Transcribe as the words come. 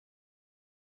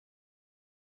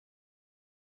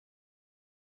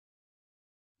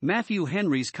Matthew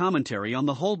Henry's Commentary on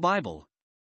the Whole Bible.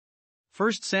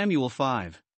 1 Samuel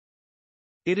 5.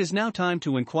 It is now time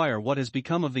to inquire what has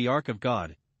become of the ark of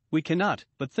God. We cannot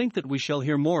but think that we shall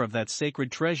hear more of that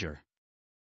sacred treasure.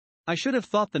 I should have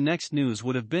thought the next news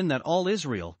would have been that all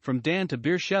Israel, from Dan to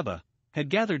Beersheba, had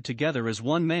gathered together as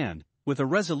one man, with a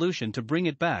resolution to bring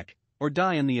it back, or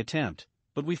die in the attempt,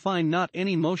 but we find not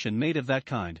any motion made of that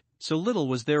kind, so little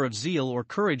was there of zeal or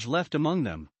courage left among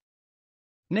them.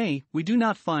 Nay, we do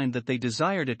not find that they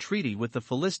desired a treaty with the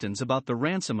Philistines about the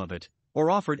ransom of it,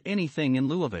 or offered anything in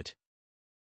lieu of it.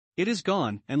 It is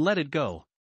gone, and let it go.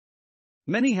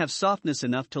 Many have softness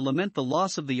enough to lament the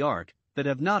loss of the ark, that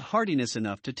have not hardiness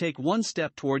enough to take one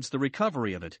step towards the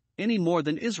recovery of it, any more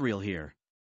than Israel here.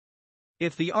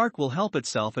 If the ark will help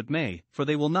itself it may, for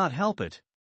they will not help it.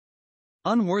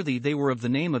 Unworthy they were of the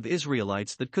name of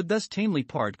Israelites that could thus tamely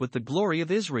part with the glory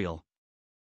of Israel.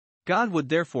 God would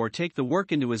therefore take the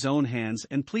work into his own hands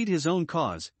and plead his own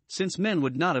cause, since men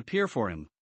would not appear for him.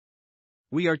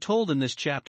 We are told in this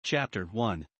chapter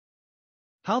 1.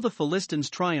 How the Philistines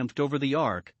triumphed over the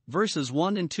ark, verses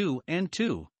 1 and 2 and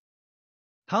 2.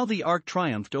 How the ark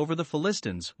triumphed over the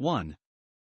Philistines, 1.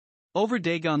 Over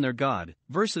Dagon their god,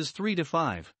 verses 3 to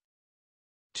 5.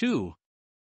 2.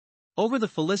 Over the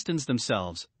Philistines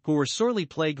themselves, who were sorely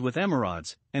plagued with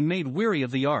emerods, and made weary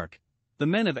of the ark, the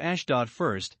men of Ashdod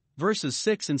first, verses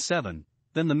 6 and 7,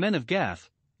 then the men of Gath,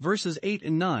 verses 8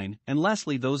 and 9, and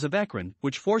lastly those of Ekron,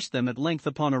 which forced them at length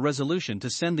upon a resolution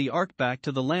to send the ark back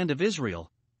to the land of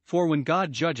Israel, for when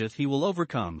God judgeth he will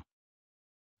overcome.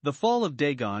 The fall of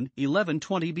Dagon,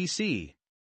 1120 BC.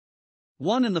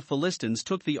 1. And the Philistines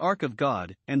took the ark of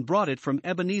God, and brought it from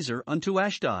Ebenezer unto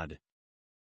Ashdod.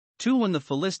 2. When the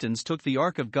Philistines took the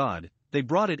ark of God, they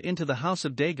brought it into the house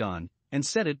of Dagon, and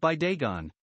set it by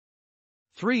Dagon.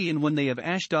 3. And when they of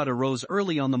Ashdod arose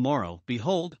early on the morrow,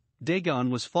 behold, Dagon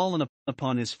was fallen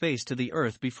upon his face to the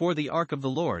earth before the ark of the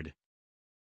Lord.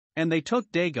 And they took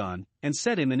Dagon, and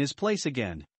set him in his place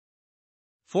again.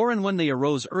 4. And when they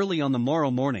arose early on the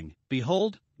morrow morning,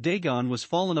 behold, Dagon was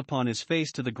fallen upon his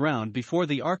face to the ground before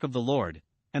the ark of the Lord,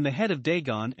 and the head of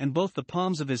Dagon and both the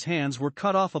palms of his hands were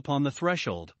cut off upon the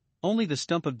threshold, only the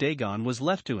stump of Dagon was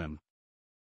left to him.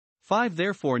 5.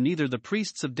 Therefore neither the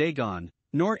priests of Dagon,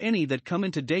 nor any that come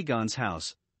into Dagon's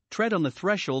house, tread on the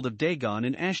threshold of Dagon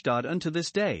in Ashdod unto this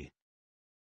day.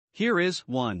 Here is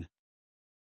 1.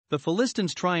 The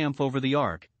Philistines' triumph over the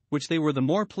ark, which they were the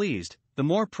more pleased, the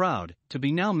more proud, to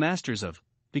be now masters of,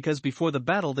 because before the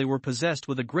battle they were possessed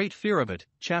with a great fear of it,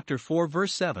 chapter 4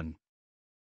 verse 7.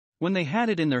 When they had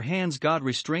it in their hands God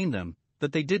restrained them,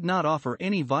 that they did not offer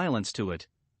any violence to it,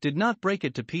 did not break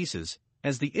it to pieces,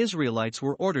 as the Israelites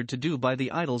were ordered to do by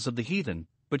the idols of the heathen,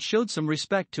 but showed some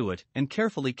respect to it, and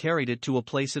carefully carried it to a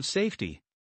place of safety.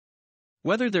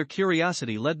 Whether their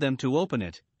curiosity led them to open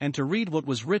it, and to read what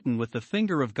was written with the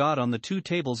finger of God on the 2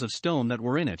 tables of stone that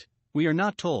were in it, we are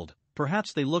not told.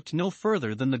 Perhaps they looked no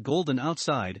further than the golden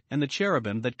outside and the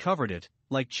cherubim that covered it,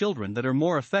 like children that are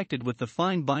more affected with the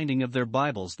fine binding of their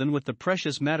Bibles than with the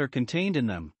precious matter contained in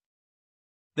them.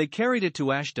 They carried it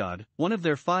to Ashdod, one of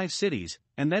their 5 cities,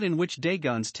 and that in which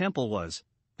Dagon's temple was.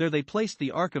 There they placed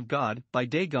the ark of God, by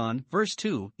Dagon, verse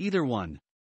 2, either 1.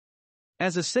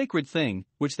 As a sacred thing,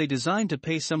 which they designed to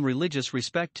pay some religious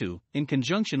respect to, in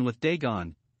conjunction with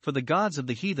Dagon, for the gods of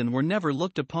the heathen were never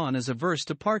looked upon as averse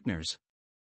to partners.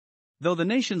 Though the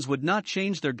nations would not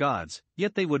change their gods,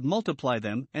 yet they would multiply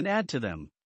them and add to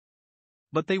them.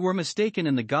 But they were mistaken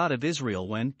in the God of Israel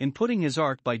when, in putting his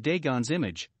ark by Dagon's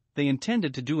image, they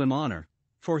intended to do him honor,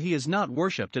 for he is not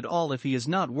worshipped at all if he is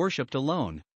not worshipped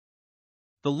alone.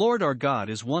 The Lord our God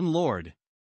is one Lord.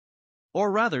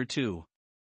 Or rather 2.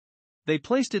 They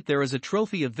placed it there as a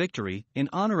trophy of victory, in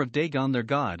honor of Dagon their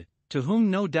god, to whom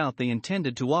no doubt they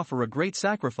intended to offer a great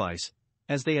sacrifice,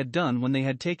 as they had done when they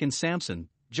had taken Samson,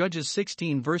 Judges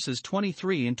 16 verses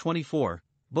 23 and 24,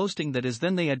 boasting that as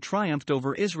then they had triumphed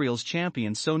over Israel's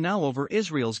champion so now over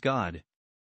Israel's God.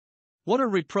 What a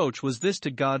reproach was this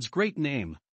to God's great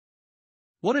name!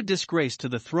 What a disgrace to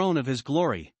the throne of his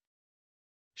glory!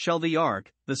 Shall the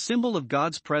ark, the symbol of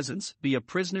God's presence, be a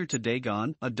prisoner to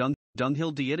Dagon, a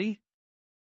dunghill deity?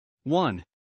 1.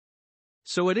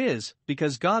 So it is,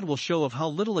 because God will show of how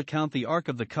little account the ark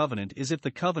of the covenant is if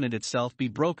the covenant itself be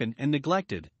broken and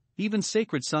neglected. Even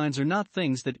sacred signs are not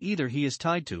things that either he is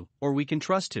tied to, or we can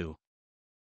trust to.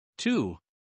 2.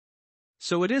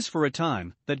 So it is for a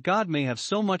time, that God may have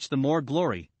so much the more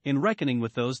glory, in reckoning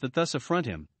with those that thus affront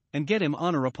him, and get him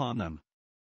honor upon them.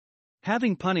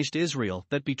 Having punished Israel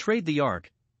that betrayed the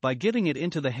ark, by giving it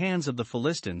into the hands of the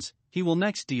Philistines, he will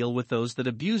next deal with those that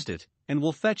abused it, and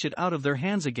will fetch it out of their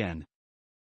hands again.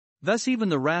 Thus even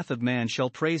the wrath of man shall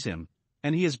praise him,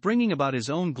 and he is bringing about his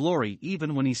own glory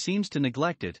even when he seems to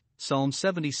neglect it. Psalm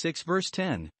 76 verse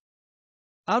 10.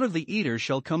 Out of the eater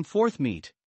shall come forth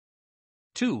meat.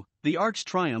 2. The ark's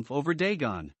triumph over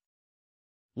Dagon.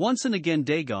 Once and again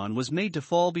Dagon was made to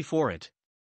fall before it.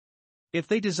 If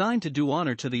they designed to do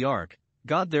honor to the ark,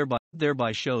 God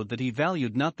thereby showed that he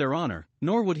valued not their honor,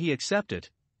 nor would he accept it,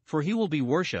 for he will be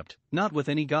worshipped, not with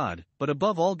any god, but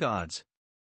above all gods.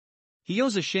 He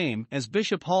owes a shame, as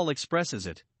Bishop Hall expresses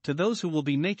it, to those who will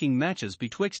be making matches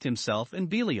betwixt himself and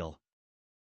Belial.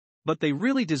 But they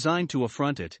really designed to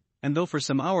affront it, and though for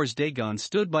some hours Dagon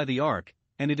stood by the ark,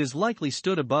 and it is likely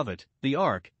stood above it, the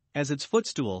ark, as its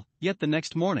footstool, yet the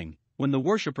next morning, when the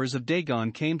worshippers of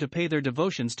Dagon came to pay their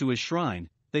devotions to his shrine,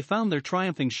 they found their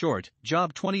triumphing short.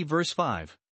 Job 20 verse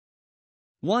 5.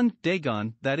 1.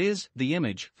 Dagon, that is, the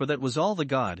image, for that was all the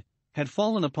god, had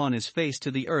fallen upon his face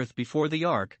to the earth before the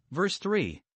ark. Verse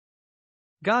 3.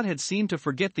 God had seemed to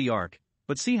forget the ark,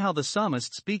 but see how the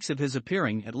psalmist speaks of his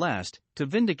appearing at last, to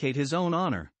vindicate his own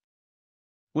honor.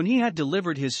 When he had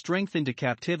delivered his strength into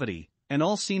captivity, and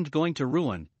all seemed going to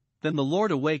ruin, then the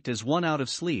Lord awaked as one out of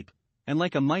sleep, and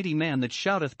like a mighty man that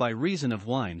shouteth by reason of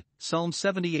wine. Psalm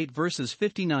 78 verses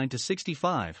 59 to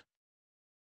 65.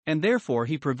 And therefore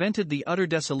he prevented the utter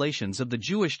desolations of the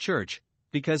Jewish church,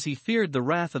 because he feared the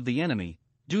wrath of the enemy.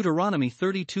 Deuteronomy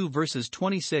 32 verses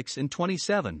 26 and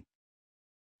 27.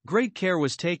 Great care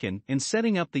was taken, in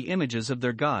setting up the images of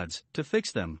their gods, to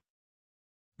fix them.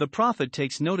 The prophet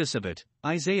takes notice of it.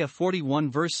 Isaiah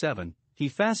 41 verse 7, he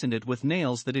fastened it with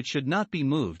nails that it should not be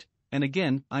moved, and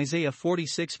again, Isaiah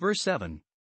 46 verse 7.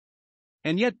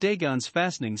 And yet Dagon's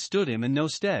fastening stood him in no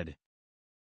stead.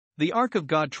 The ark of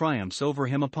God triumphs over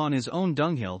him upon his own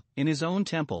dunghill, in his own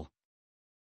temple.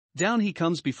 Down he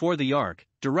comes before the ark,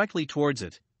 directly towards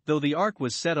it, though the ark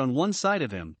was set on one side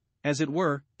of him, as it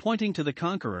were, pointing to the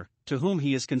conqueror, to whom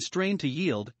he is constrained to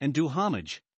yield and do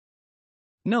homage.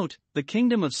 Note, the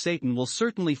kingdom of Satan will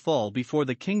certainly fall before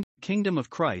the kingdom of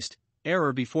Christ,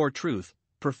 error before truth,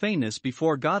 profaneness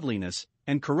before godliness,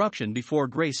 and corruption before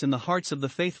grace in the hearts of the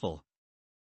faithful.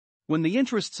 When the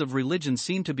interests of religion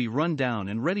seem to be run down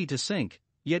and ready to sink,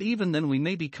 yet even then we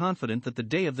may be confident that the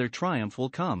day of their triumph will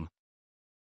come.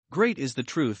 Great is the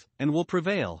truth, and will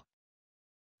prevail.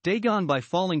 Dagon, by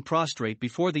falling prostrate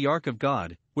before the ark of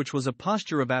God, which was a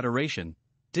posture of adoration,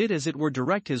 did as it were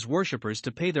direct his worshippers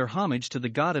to pay their homage to the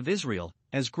God of Israel,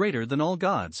 as greater than all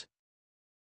gods.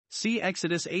 See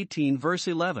Exodus 18 verse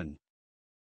 11.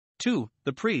 2.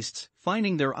 The priests,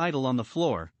 finding their idol on the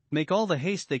floor, make all the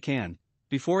haste they can,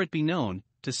 before it be known,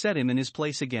 to set him in his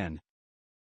place again.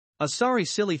 A sorry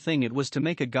silly thing it was to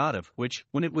make a god of which,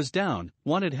 when it was down,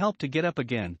 wanted help to get up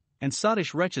again, and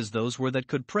sottish wretches those were that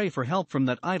could pray for help from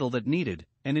that idol that needed,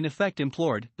 and in effect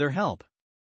implored, their help.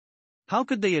 How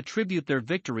could they attribute their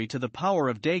victory to the power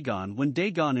of Dagon when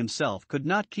Dagon himself could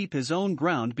not keep his own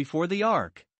ground before the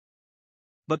ark?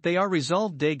 But they are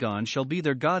resolved Dagon shall be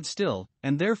their god still,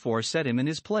 and therefore set him in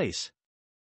his place.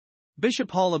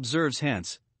 Bishop Hall observes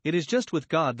hence, it is just with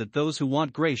God that those who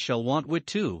want grace shall want wit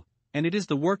too, and it is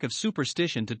the work of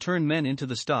superstition to turn men into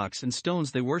the stocks and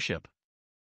stones they worship.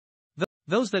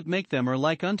 Those that make them are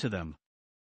like unto them.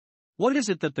 What is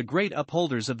it that the great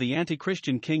upholders of the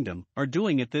anti-Christian kingdom are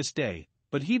doing at this day,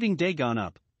 but heaving Dagon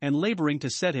up, and laboring to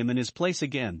set him in his place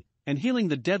again, and healing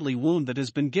the deadly wound that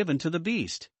has been given to the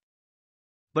beast?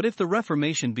 But if the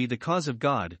Reformation be the cause of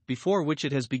God, before which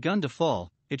it has begun to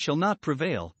fall, it shall not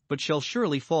prevail, but shall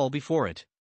surely fall before it.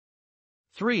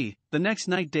 3. The next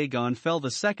night Dagon fell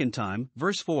the second time,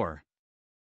 verse 4.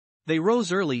 They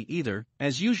rose early either,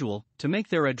 as usual, to make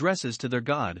their addresses to their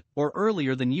God, or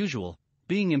earlier than usual,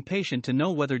 being impatient to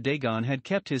know whether Dagon had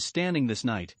kept his standing this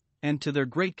night, and to their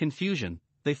great confusion,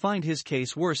 they find his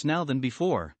case worse now than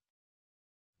before.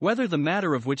 Whether the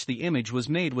matter of which the image was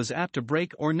made was apt to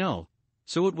break or no,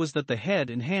 so it was that the head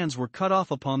and hands were cut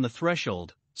off upon the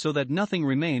threshold, so that nothing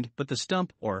remained but the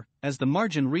stump, or, as the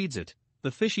margin reads it,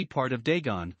 the fishy part of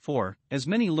Dagon, for, as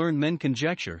many learned men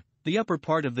conjecture, the upper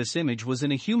part of this image was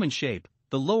in a human shape,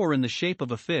 the lower in the shape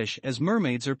of a fish as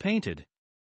mermaids are painted.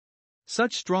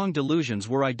 Such strong delusions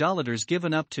were idolaters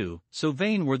given up to, so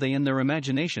vain were they in their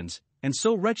imaginations, and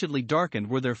so wretchedly darkened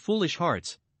were their foolish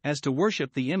hearts, as to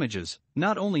worship the images,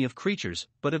 not only of creatures,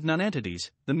 but of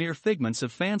nonentities, the mere figments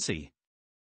of fancy.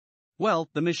 Well,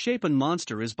 the misshapen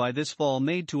monster is by this fall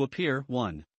made to appear,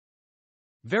 1.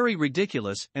 Very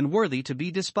ridiculous and worthy to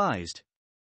be despised.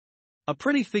 A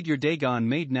pretty figure Dagon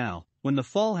made now, when the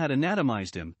fall had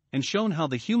anatomized him, and shown how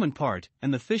the human part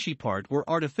and the fishy part were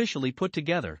artificially put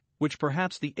together, which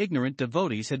perhaps the ignorant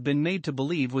devotees had been made to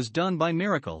believe was done by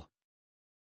miracle.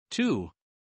 2.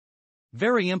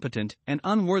 very impotent and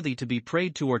unworthy to be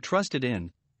prayed to or trusted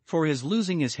in, for his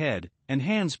losing his head and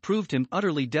hands proved him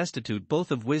utterly destitute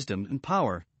both of wisdom and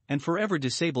power, and forever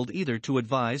disabled either to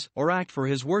advise or act for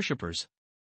his worshippers.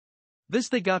 This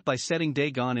they got by setting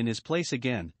Dagon in his place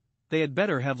again. They had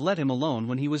better have let him alone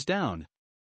when he was down.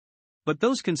 But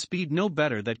those can speed no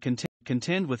better that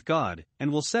contend with God,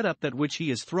 and will set up that which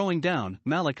he is throwing down.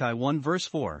 Malachi 1 verse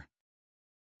 4.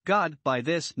 God, by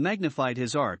this, magnified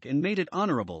his ark and made it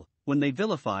honorable, when they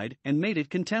vilified and made it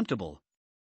contemptible.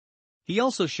 He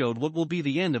also showed what will be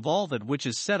the end of all that which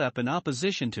is set up in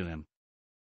opposition to him.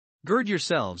 Gird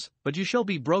yourselves, but you shall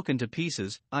be broken to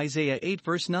pieces. Isaiah 8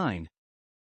 verse 9.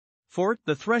 For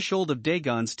the threshold of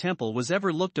Dagon's temple was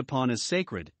ever looked upon as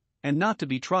sacred, and not to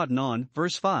be trodden on.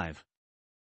 Verse 5.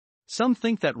 Some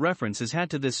think that reference is had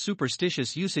to this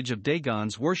superstitious usage of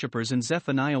Dagon's worshippers in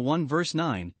Zephaniah 1 verse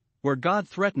 9, where God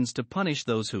threatens to punish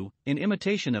those who, in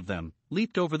imitation of them,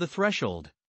 leaped over the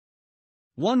threshold.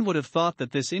 One would have thought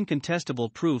that this incontestable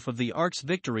proof of the ark's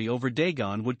victory over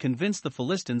Dagon would convince the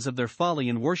Philistines of their folly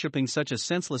in worshipping such a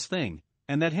senseless thing,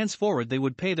 and that henceforward they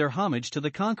would pay their homage to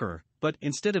the conqueror, but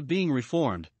instead of being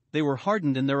reformed, they were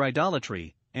hardened in their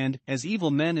idolatry, and, as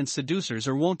evil men and seducers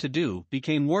are wont to do,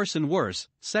 became worse and worse.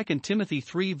 2 Timothy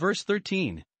 3 verse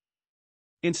 13.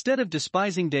 Instead of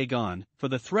despising Dagon, for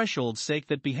the threshold's sake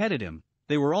that beheaded him,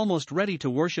 they were almost ready to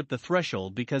worship the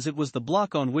threshold because it was the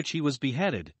block on which he was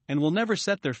beheaded, and will never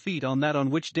set their feet on that on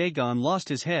which Dagon lost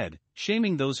his head,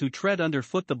 shaming those who tread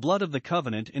underfoot the blood of the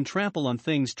covenant and trample on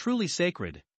things truly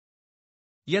sacred.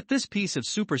 Yet this piece of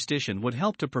superstition would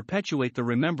help to perpetuate the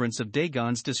remembrance of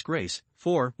Dagon's disgrace,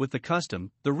 for, with the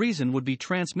custom, the reason would be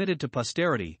transmitted to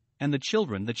posterity, and the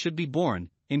children that should be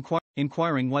born,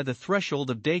 inquiring why the threshold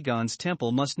of Dagon's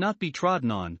temple must not be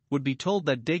trodden on, would be told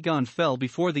that Dagon fell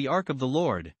before the ark of the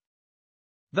Lord.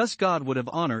 Thus God would have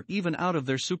honor even out of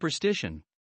their superstition.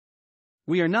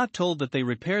 We are not told that they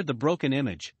repaired the broken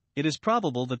image. It is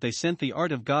probable that they sent the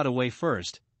ark of God away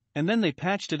first, and then they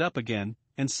patched it up again,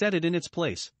 and set it in its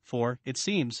place, for, it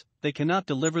seems, they cannot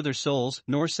deliver their souls,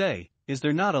 nor say, "Is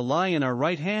there not a lie in our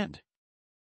right hand?"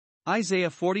 Isaiah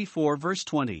 44 verse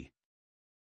 20.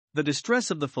 The distress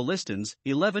of the Philistines,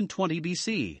 1120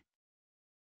 BC.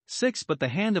 6 But the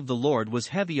hand of the Lord was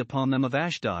heavy upon them of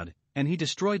Ashdod, and he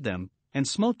destroyed them, and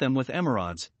smote them with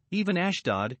emerods, even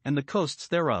Ashdod and the coasts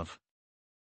thereof.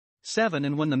 7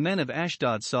 And when the men of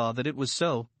Ashdod saw that it was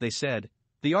so, they said,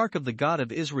 "The ark of the God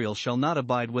of Israel shall not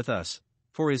abide with us,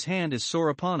 for his hand is sore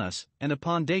upon us, and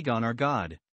upon Dagon our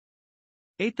God."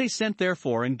 8 They sent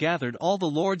therefore and gathered all the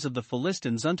lords of the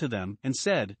Philistines unto them, and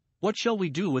said, "What shall we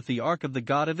do with the ark of the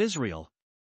God of Israel?"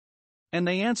 And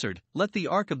they answered, "Let the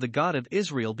ark of the God of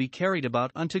Israel be carried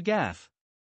about unto Gath."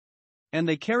 And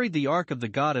they carried the ark of the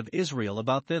God of Israel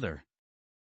about thither.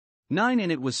 9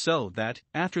 And it was so that,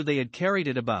 after they had carried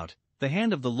it about, the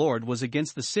hand of the Lord was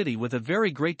against the city with a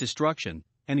very great destruction,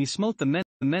 and he smote the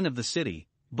men of the city,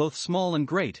 both small and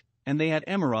great, and they had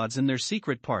emerods in their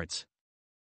secret parts.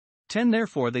 10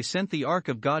 Therefore they sent the ark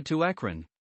of God to Ekron.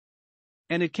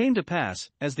 And it came to pass,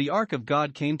 as the ark of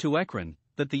God came to Ekron,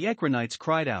 that the Ekronites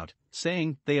cried out,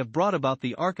 saying, "They have brought about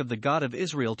the ark of the God of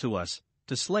Israel to us,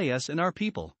 to slay us and our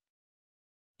people."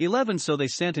 11 So they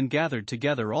sent and gathered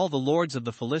together all the lords of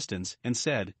the Philistines, and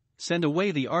said, "Send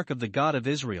away the ark of the God of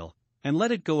Israel, and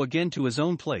let it go again to his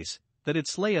own place, that it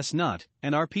slay us not,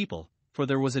 and our people, for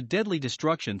there was a deadly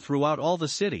destruction throughout all the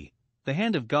city, the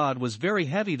hand of God was very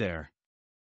heavy there."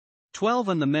 12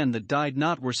 And the men that died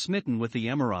not were smitten with the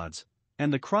emerods,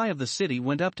 and the cry of the city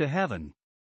went up to heaven.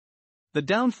 The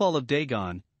downfall of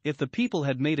Dagon, if the people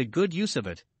had made a good use of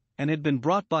it, and had been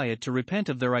brought by it to repent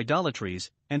of their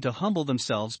idolatries, and to humble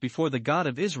themselves before the God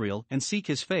of Israel and seek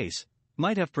his face,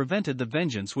 might have prevented the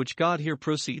vengeance which God here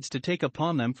proceeds to take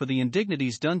upon them for the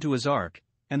indignities done to his ark,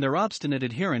 and their obstinate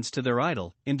adherence to their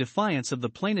idol, in defiance of the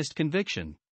plainest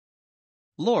conviction.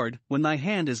 "Lord, when thy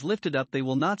hand is lifted up they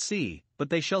will not see, but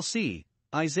they shall see."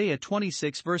 Isaiah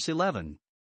 26 verse 11.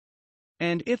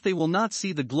 And if they will not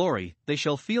see the glory, they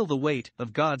shall feel the weight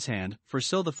of God's hand, for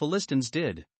so the Philistines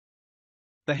did.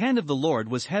 The hand of the Lord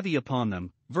was heavy upon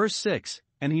them, verse 6,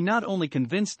 and he not only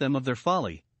convinced them of their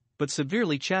folly, but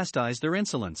severely chastised their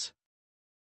insolence.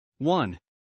 1.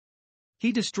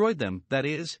 He destroyed them, that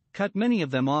is, cut many of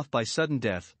them off by sudden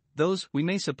death, those, we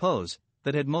may suppose,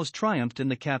 that had most triumphed in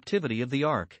the captivity of the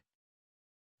ark.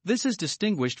 This is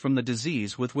distinguished from the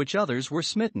disease with which others were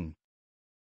smitten.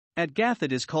 At Gath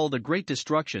it is called a great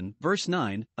destruction, verse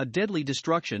 9, a deadly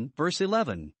destruction, verse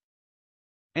 11.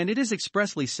 And it is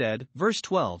expressly said, verse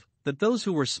 12, that those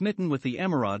who were smitten with the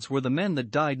emerods were the men that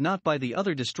died not by the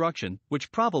other destruction,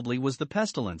 which probably was the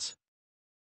pestilence.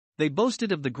 They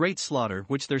boasted of the great slaughter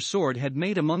which their sword had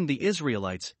made among the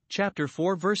Israelites, chapter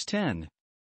 4 verse 10.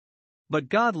 But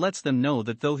God lets them know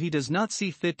that though he does not see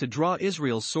fit to draw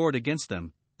Israel's sword against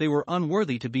them, they were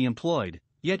unworthy to be employed,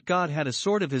 yet God had a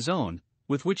sword of his own,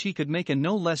 with which he could make a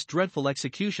no less dreadful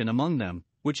execution among them,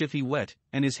 which if he wet,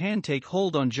 and his hand take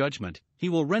hold on judgment, he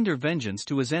will render vengeance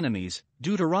to his enemies.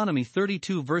 Deuteronomy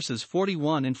 32 verses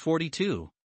 41 and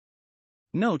 42.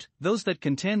 Note, those that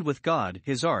contend with God,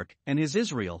 his ark, and his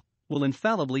Israel, will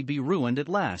infallibly be ruined at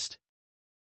last.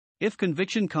 If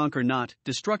conviction conquer not,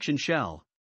 destruction shall.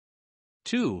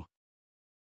 2.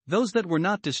 Those that were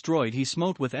not destroyed he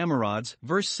smote with emerods,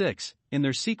 verse 6, in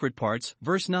their secret parts,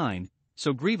 verse 9,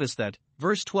 so grievous that,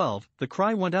 verse 12, the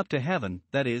cry went up to heaven,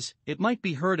 that is, it might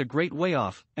be heard a great way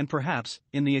off, and perhaps,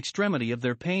 in the extremity of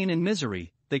their pain and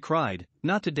misery, they cried,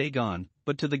 not to Dagon,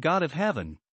 but to the God of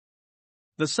heaven.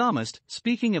 The psalmist,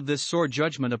 speaking of this sore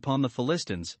judgment upon the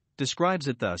Philistines, describes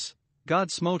it thus: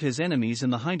 God smote his enemies in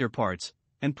the hinder parts,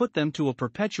 and put them to a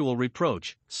perpetual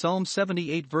reproach, Psalm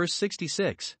 78 verse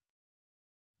 66.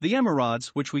 The emerods,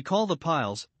 which we call the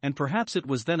piles, and perhaps it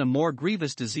was then a more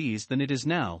grievous disease than it is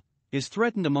now, is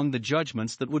threatened among the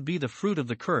judgments that would be the fruit of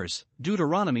the curse,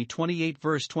 Deuteronomy 28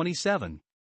 verse 27.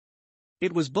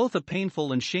 It was both a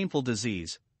painful and shameful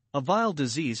disease, a vile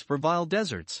disease for vile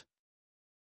deserts.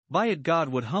 By it God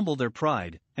would humble their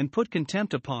pride, and put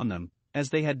contempt upon them,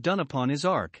 as they had done upon his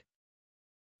ark.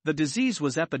 The disease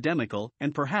was epidemical,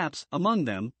 and perhaps, among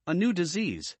them, a new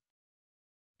disease.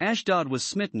 Ashdod was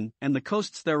smitten, and the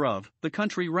coasts thereof, the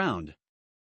country round.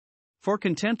 For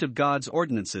contempt of God's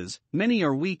ordinances, many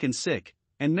are weak and sick,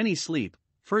 and many sleep,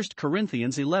 1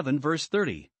 Corinthians 11 verse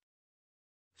 30.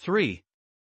 3.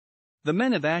 The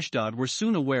men of Ashdod were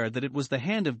soon aware that it was the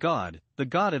hand of God, the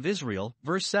God of Israel,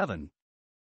 verse 7.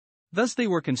 Thus they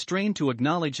were constrained to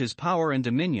acknowledge his power and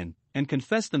dominion, and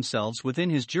confess themselves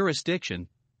within his jurisdiction,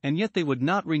 and yet they would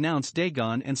not renounce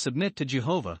Dagon and submit to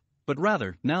Jehovah, but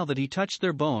rather, now that he touched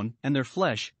their bone and their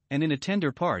flesh, and in a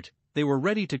tender part, they were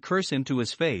ready to curse him to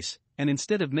his face, and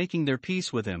instead of making their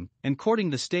peace with him, and courting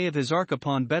the stay of his ark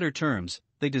upon better terms,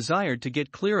 they desired to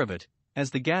get clear of it, as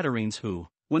the Gadarenes who,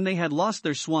 when they had lost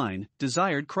their swine,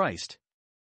 desired Christ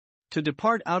to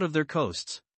depart out of their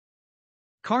coasts.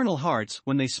 Carnal hearts,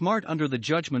 when they smart under the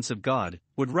judgments of God,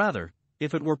 would rather,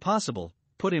 if it were possible,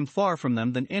 put him far from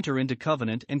them than enter into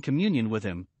covenant and communion with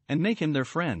him, and make him their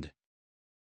friend.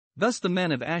 Thus the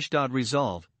men of Ashdod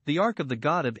resolve, the ark of the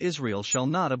God of Israel shall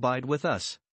not abide with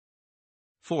us.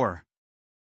 4.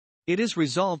 It is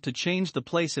resolved to change the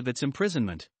place of its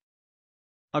imprisonment.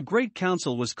 A great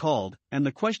council was called, and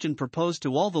the question proposed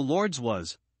to all the lords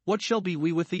was, what shall be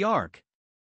we with the ark?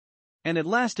 And at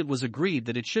last it was agreed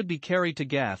that it should be carried to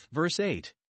Gath, verse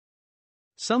 8.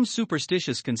 Some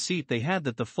superstitious conceit they had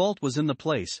that the fault was in the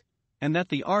place, and that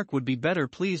the ark would be better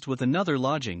pleased with another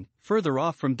lodging, further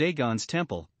off from Dagon's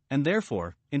temple, and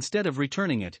therefore, instead of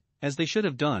returning it, as they should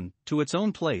have done, to its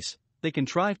own place, they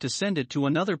contrived to send it to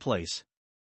another place.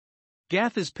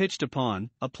 Gath is pitched upon,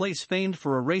 a place famed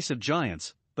for a race of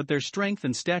giants, but their strength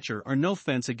and stature are no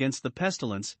fence against the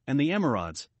pestilence and the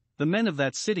emerods. The men of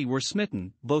that city were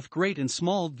smitten, both great and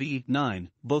small, v.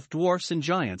 9, both dwarfs and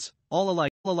giants, all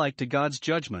alike to God's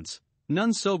judgments,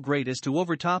 none so great as to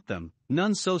overtop them,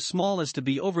 none so small as to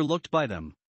be overlooked by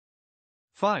them.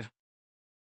 5.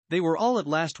 They were all at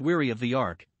last weary of the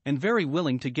ark, and very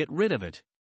willing to get rid of it.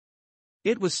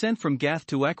 It was sent from Gath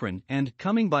to Ekron, and,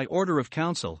 coming by order of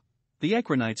council, the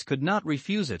Ekronites could not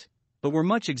refuse it, but were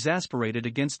much exasperated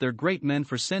against their great men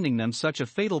for sending them such a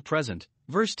fatal present.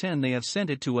 Verse 10. They have sent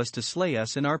it to us to slay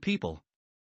us and our people.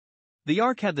 The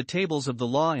ark had the tables of the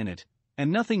law in it,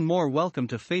 and nothing more welcome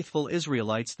to faithful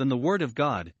Israelites than the word of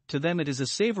God. To them it is a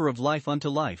savor of life unto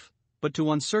life, but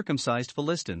to uncircumcised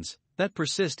Philistines, that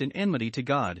persist in enmity to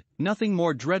God, nothing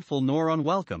more dreadful nor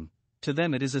unwelcome. To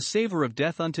them it is a savor of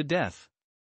death unto death.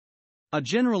 A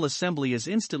general assembly is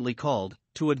instantly called,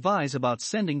 to advise about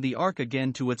sending the ark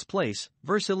again to its place,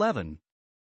 verse 11.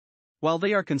 While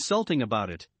they are consulting about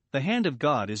it, the hand of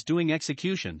God is doing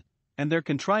execution, and their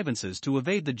contrivances to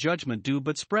evade the judgment do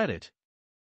but spread it.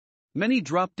 Many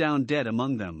drop down dead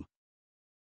among them.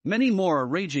 Many more are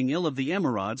raging ill of the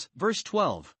emerods, verse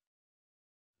 12.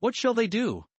 What shall they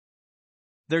do?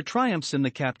 Their triumphs in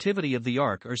the captivity of the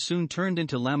ark are soon turned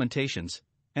into lamentations,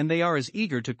 and they are as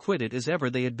eager to quit it as ever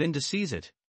they had been to seize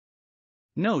it.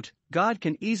 Note, God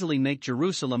can easily make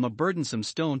Jerusalem a burdensome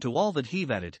stone to all that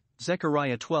heave at it,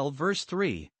 Zechariah 12 verse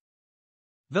 3.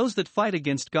 Those that fight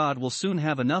against God will soon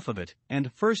have enough of it,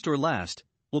 and, first or last,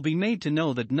 will be made to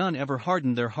know that none ever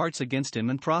hardened their hearts against him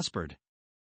and prospered.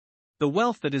 The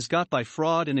wealth that is got by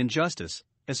fraud and injustice,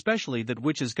 especially that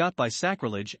which is got by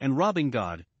sacrilege and robbing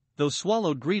God, though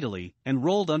swallowed greedily, and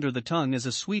rolled under the tongue as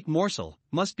a sweet morsel,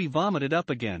 must be vomited up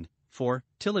again, for,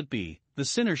 till it be, the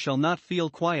sinner shall not feel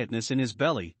quietness in his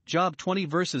belly. Job 20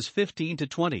 verses 15 to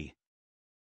 20.